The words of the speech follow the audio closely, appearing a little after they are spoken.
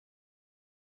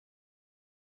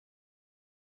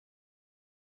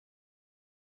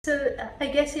So I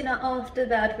guess, after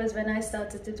that was when I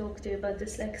started to talk to you about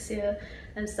dyslexia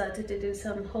and started to do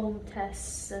some home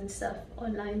tests and stuff,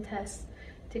 online tests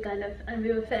to and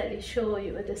we were fairly sure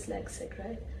you were dyslexic,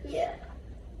 right? Yeah.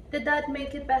 Did that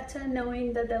make it better,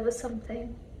 knowing that there was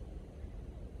something?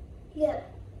 Yeah.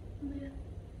 Yeah.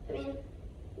 I mean,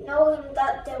 knowing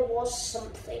that there was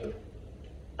something,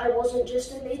 I wasn't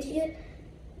just an idiot,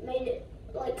 made it,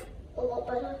 a lot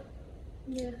better.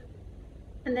 Yeah.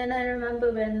 And then I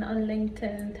remember when on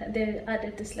LinkedIn they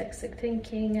added Dyslexic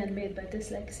Thinking and Made by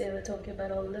Dyslexia, were talking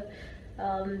about all the,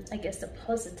 I guess, the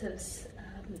positives,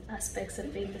 aspects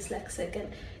of being dyslexic.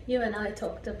 And you and I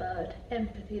talked about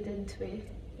empathy, didn't we?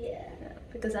 Yeah.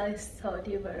 Because I thought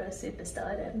you were a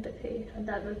superstar at empathy, and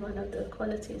that was one of the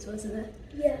qualities, wasn't it?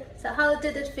 Yeah. So how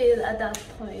did it feel at that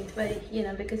point where,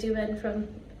 because you went from,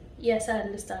 yes, I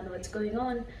understand what's going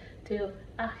on, to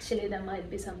actually there might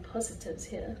be some positives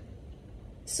here?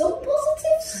 Some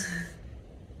positives?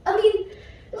 I mean,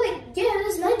 yeah,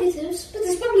 there's negatives, but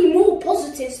there's probably more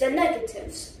positives than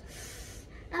negatives.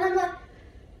 And I'm like,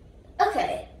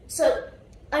 okay, so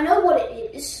I know what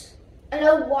it is, I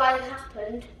know why it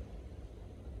happened.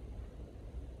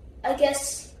 I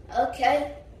guess,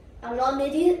 okay, I'm not an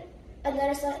idiot. And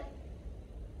then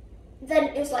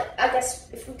it's like, I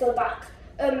guess if we go back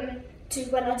to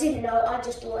when I didn't know, I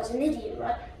just thought I was an idiot,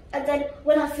 right? And then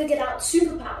when I figured out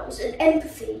superpowers and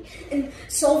empathy and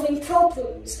solving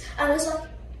problems, and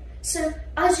so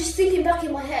I was just thinking back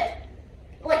in my head,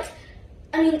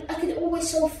 I mean, I could always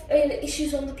solve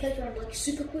issues on the playground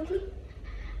super quickly,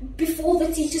 before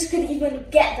the teachers could even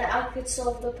get that I could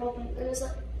solve the problem. And it's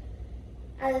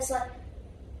like,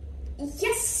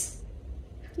 yes,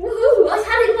 woohoo! I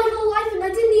had it my whole life and I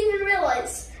didn't even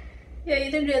realise. Yeah,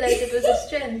 you didn't realise it was a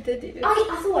strength, did you? I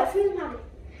thought everyone had it.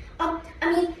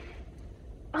 I mean,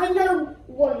 I know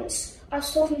once I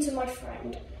was talking to my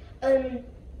friend, and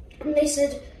they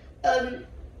said,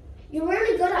 you're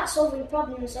really good at solving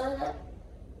problems. I was like,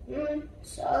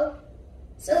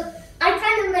 so I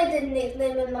kind of made a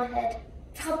nickname in my head,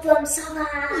 Problem Solver,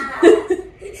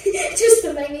 just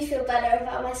to make me feel better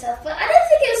about myself. But I don't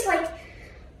think it was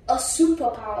a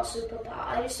superpower.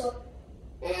 I just thought,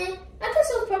 I can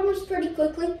solve problems pretty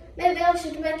quickly. Maybe I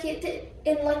should make it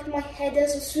in my head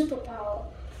as a superpower.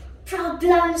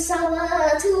 Problem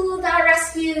solver to the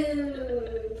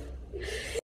rescue.